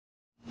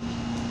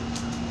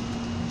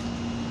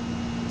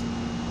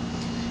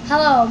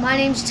Hello, my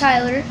name's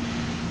Tyler.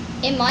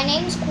 And my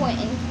name's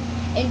Quinten.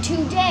 And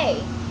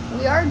today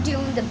we are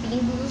doing the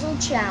boozled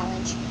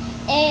challenge.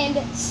 And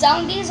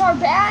some of these are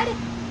bad,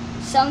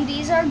 some of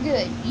these are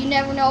good. You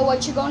never know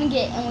what you're going to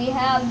get. And we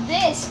have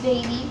this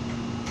baby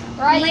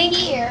right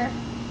here.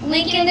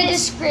 Link in the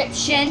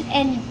description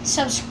and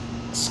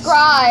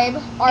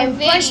Subscribe our and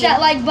video. punch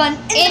that like button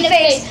in the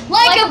face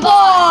like a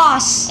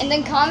boss. And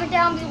then comment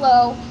down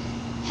below,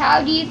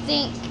 how do you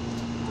think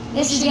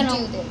This we is should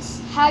gonna do this?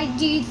 How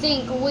do you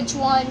think which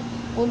one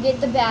will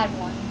get the bad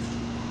one?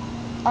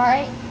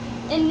 Alright?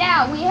 And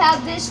now we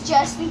have this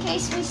just in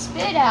case we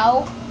spit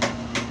out.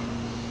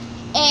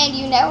 And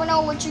you never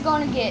know what you're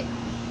going to get.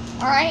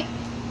 Alright?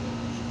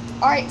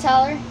 Alright,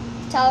 Tyler.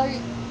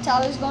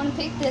 Tyler's going to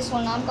pick this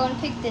one. I'm going to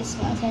pick this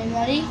one. Okay,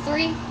 ready?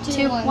 3, 2,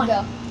 2, 1, 1.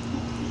 go.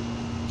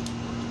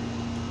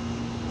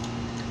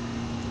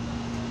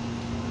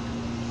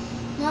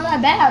 Not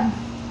that bad.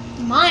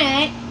 Mine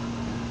ain't.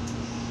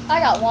 I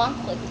got one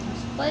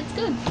clippings, but it's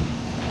good.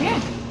 Yeah,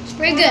 it's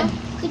pretty good.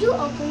 Could you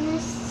open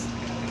this?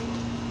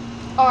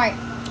 Alright.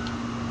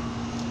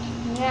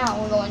 Now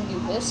we're going to do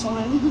this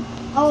one.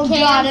 Oh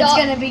Canned God, up.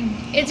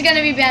 it's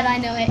gonna be bad. I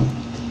know it.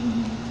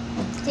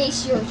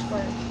 Taste yours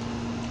first.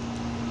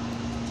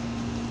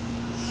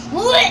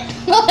 What?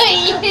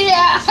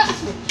 Yeah.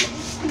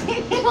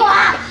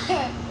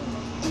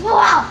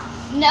 Wow.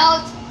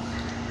 No.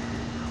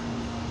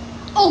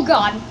 Oh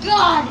God.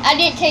 God. I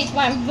didn't taste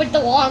mine with the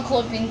lawn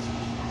clippings.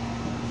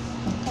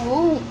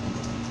 Oh.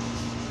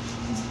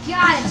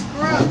 God, it's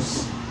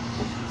gross.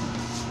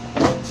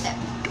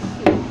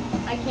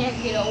 I can't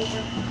get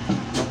over.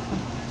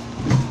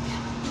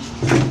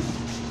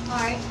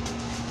 Alright.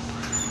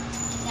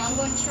 Now I'm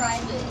going to try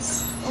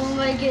this. Oh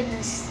my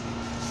goodness.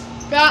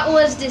 That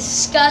was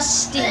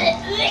disgusting.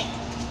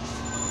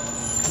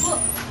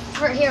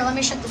 Right here, let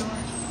me shut the door.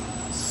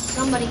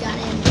 Somebody got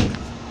in.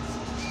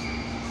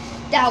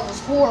 That was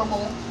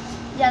horrible.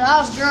 Yeah, that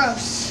was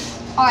gross.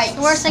 Alright.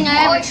 The worst thing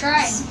I ever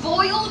tried.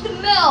 Spoiled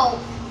milk.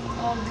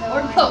 Oh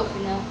Or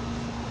coconut.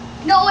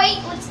 No,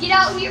 wait. Let's get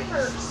out here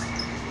first.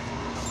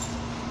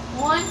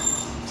 1,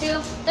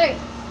 2, 3.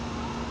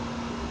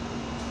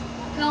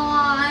 Come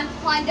on.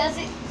 Mine does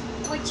it.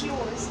 What's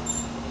yours?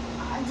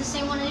 The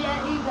same one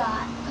that you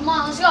got. Come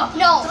on, let's go.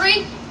 No.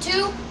 3,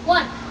 2,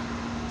 1.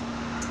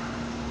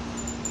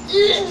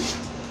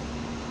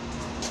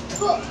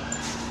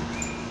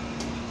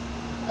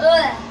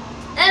 Ugh.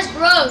 That's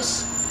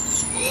gross.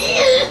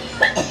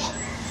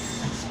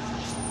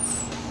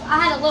 I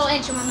had a little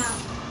inch in my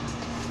mouth.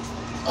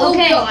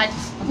 Okay. Oh God.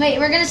 Wait,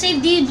 we're gonna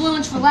save these blue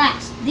ones for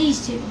last.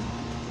 These two.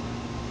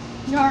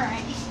 You're all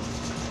right.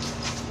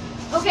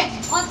 Okay,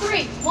 on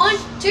 3. 1,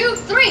 2,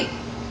 3.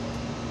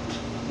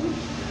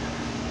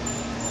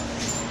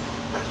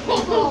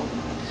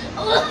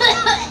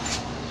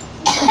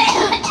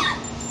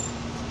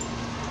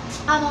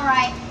 I'm all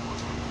right.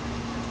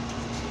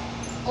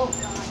 Oh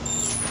God.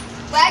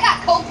 Wait, I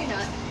got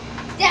coconut.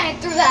 Dang, I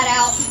threw that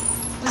out.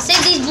 Let's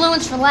save these blue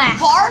ones for last.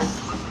 Barf?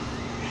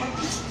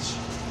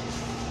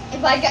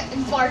 If I got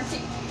barf,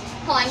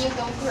 come on, you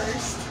go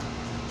first.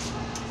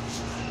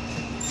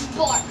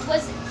 Barf.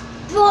 Was it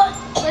barf?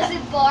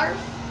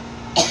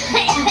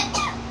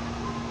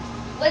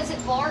 Was it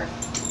barf?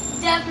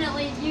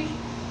 Definitely. You.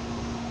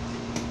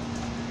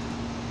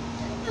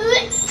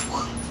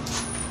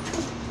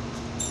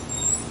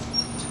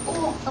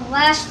 Oh, the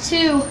last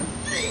 2.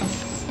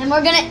 And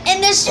we're gonna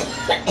end this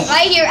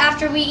right here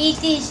after we eat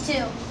these 2.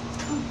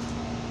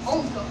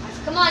 Oh God.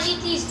 Come on,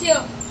 eat these 2.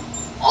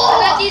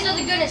 Oh. I bet these are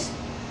the goodest.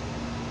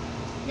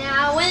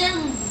 Now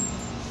when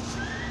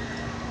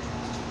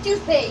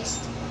Toothpaste.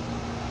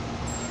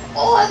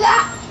 Oh,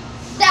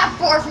 that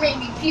barf made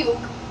me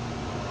puke.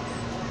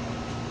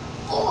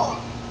 Oh,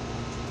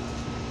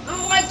 I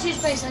don't like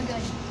toothpaste that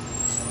good.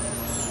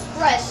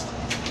 rest.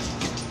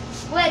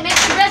 Wait, make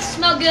the rest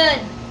smell good.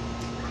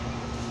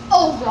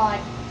 Oh God.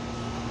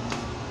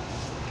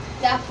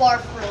 That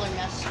barf really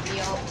messed me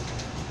up.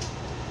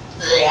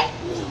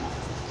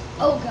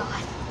 Oh God.